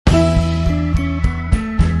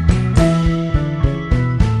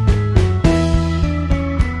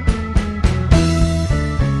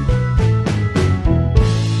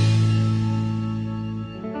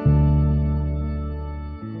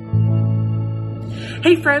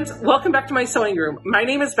Hey friends, welcome back to my sewing room. My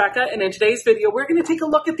name is Becca, and in today's video, we're going to take a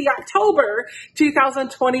look at the October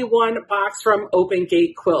 2021 box from Open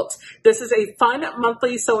Gates Quilt. This is a fun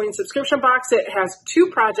monthly sewing subscription box. It has 2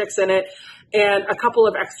 projects in it and a couple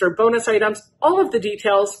of extra bonus items. All of the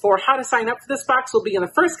details for how to sign up for this box will be in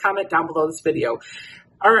the first comment down below this video.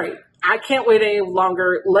 All right, I can't wait any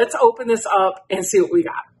longer. Let's open this up and see what we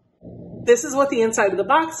got. This is what the inside of the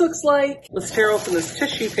box looks like. Let's tear open this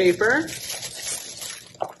tissue paper.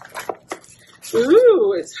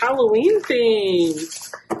 Ooh, it's Halloween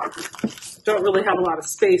themed. Don't really have a lot of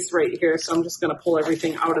space right here, so I'm just going to pull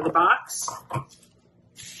everything out of the box.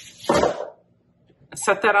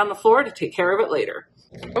 Set that on the floor to take care of it later.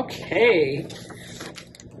 Okay.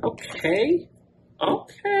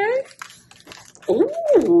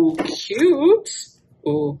 Ooh, cute.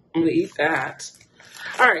 Ooh, I'm going to eat that.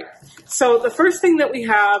 All right, so the first thing that we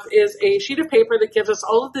have is a sheet of paper that gives us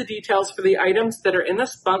all of the details for the items that are in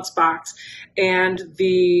this box and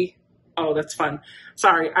the, oh, that's fun.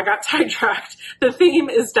 Sorry, I got sidetracked. The theme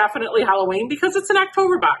is definitely Halloween because it's an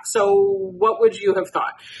October box, so what would you have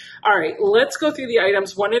thought? All right, let's go through the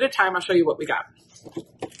items one at a time. I'll show you what we got.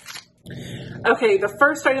 Okay, the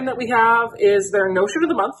first item that we have is their notion of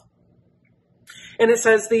the month. And it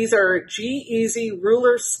says these are G-Easy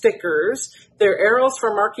ruler stickers. They're arrows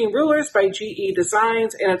for marking rulers by GE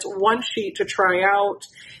Designs, and it's 1 sheet to try out.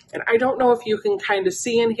 And I don't know if you can kind of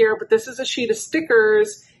see in here, but this is a sheet of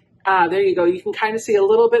stickers. There you go. You can kind of see a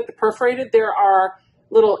little bit perforated. There are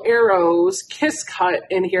little arrows, kiss cut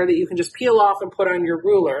in here that you can just peel off and put on your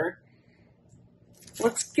ruler.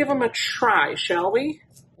 Let's give them a try, shall we?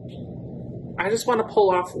 I just want to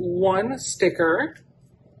pull off 1 sticker.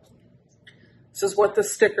 This is what the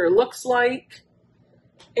sticker looks like,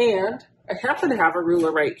 and I happen to have a ruler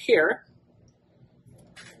right here.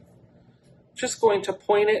 Just going to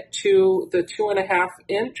point it to the 2.5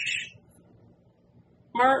 inch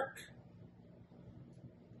mark.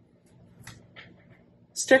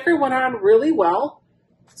 Sticker went on really well.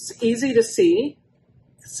 It's easy to see.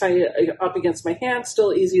 Up against my hand,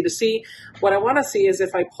 still easy to see. What I want to see is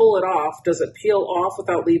if I pull it off, does it peel off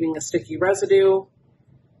without leaving a sticky residue?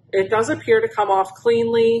 It does appear to come off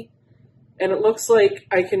cleanly, and it looks like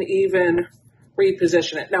I can even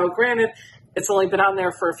reposition it. Now, granted, it's only been on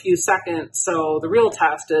there for a few seconds, so the real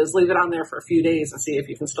test is leave it on there for a few days and see if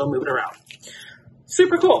you can still move it around.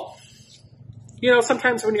 Super cool. You know,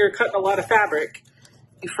 sometimes when you're cutting a lot of fabric,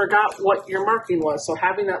 you forgot what your marking was, so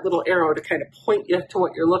having that little arrow to kind of point you to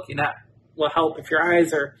what you're looking at will help if your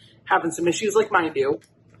eyes are having some issues like mine do.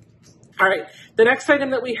 All right, the next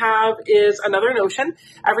item that we have is another notion.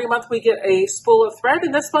 Every month we get a spool of thread,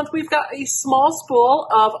 and this month we've got a small spool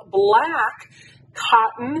of black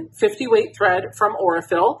cotton 50 weight thread from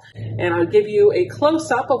Aurifil. And I'll give you a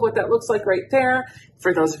close-up of what that looks like right there.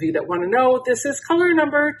 For those of you that want to know, this is color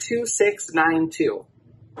number 2692.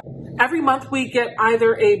 Every month we get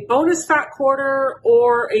either a bonus fat quarter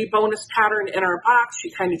or a bonus pattern in our box. She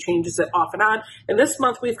kind of changes it off and on. And this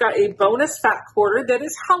month we've got a bonus fat quarter that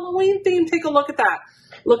is Halloween themed. Take a look at that.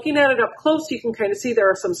 Looking at it up close, you can kind of see there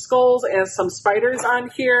are some skulls and some spiders on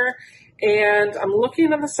here. And I'm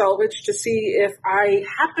looking on the selvage to see if I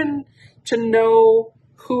happen to know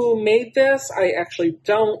who made this. I actually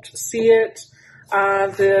don't see it.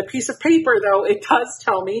 The piece of paper, though, it does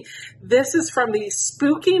tell me this is from the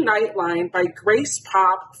Spooky Nightline by Grace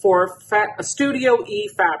Pop for Studio E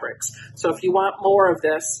Fabrics. So if you want more of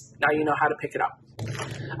this, now you know how to pick it up.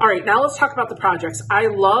 All right, now let's talk about the projects. I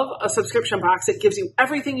love a subscription box. It gives you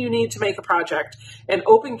everything you need to make a project, and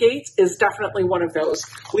Open Gates is definitely one of those.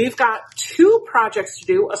 We've got 2 projects to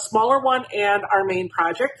do, a smaller one and our main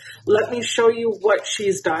project. Let me show you what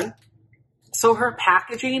she's done. So her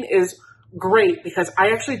packaging is great because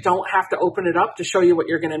I actually don't have to open it up to show you what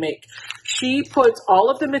you're going to make. She puts all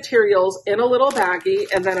of the materials in a little baggie,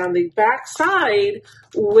 and then on the back side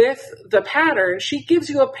with the pattern, she gives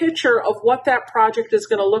you a picture of what that project is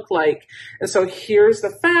going to look like. And so here's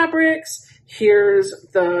the fabrics, here's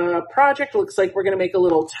the project. It looks like we're going to make a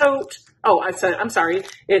little tote. Oh, I'm sorry,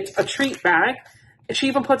 it's a treat bag. And she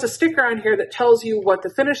even puts a sticker on here that tells you what the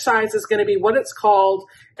finished size is going to be, what it's called,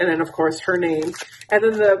 and then, of course, her name. And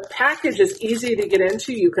then the package is easy to get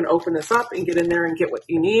into. You can open this up and get in there and get what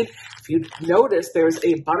you need. If you notice, there's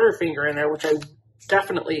a Butterfinger in there, which I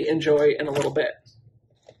definitely enjoy in a little bit.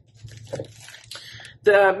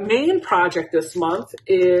 The main project this month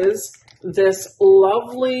is this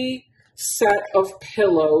lovely set of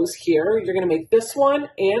pillows here. You're going to make this one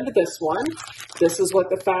and this one. This is what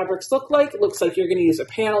the fabrics look like. It looks like you're going to use a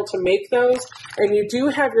panel to make those. And you do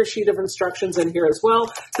have your sheet of instructions in here as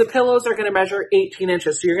well. The pillows are going to measure 18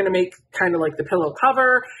 inches. So you're going to make kind of like the pillow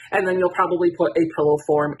cover, and then you'll probably put a pillow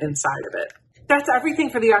form inside of it. That's everything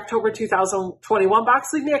for the October 2021 box.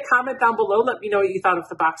 Leave me a comment down below. Let me know what you thought of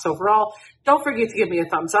the box overall. Don't forget to give me a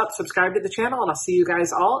thumbs up, subscribe to the channel, and I'll see you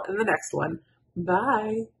guys all in the next one.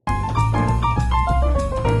 Bye.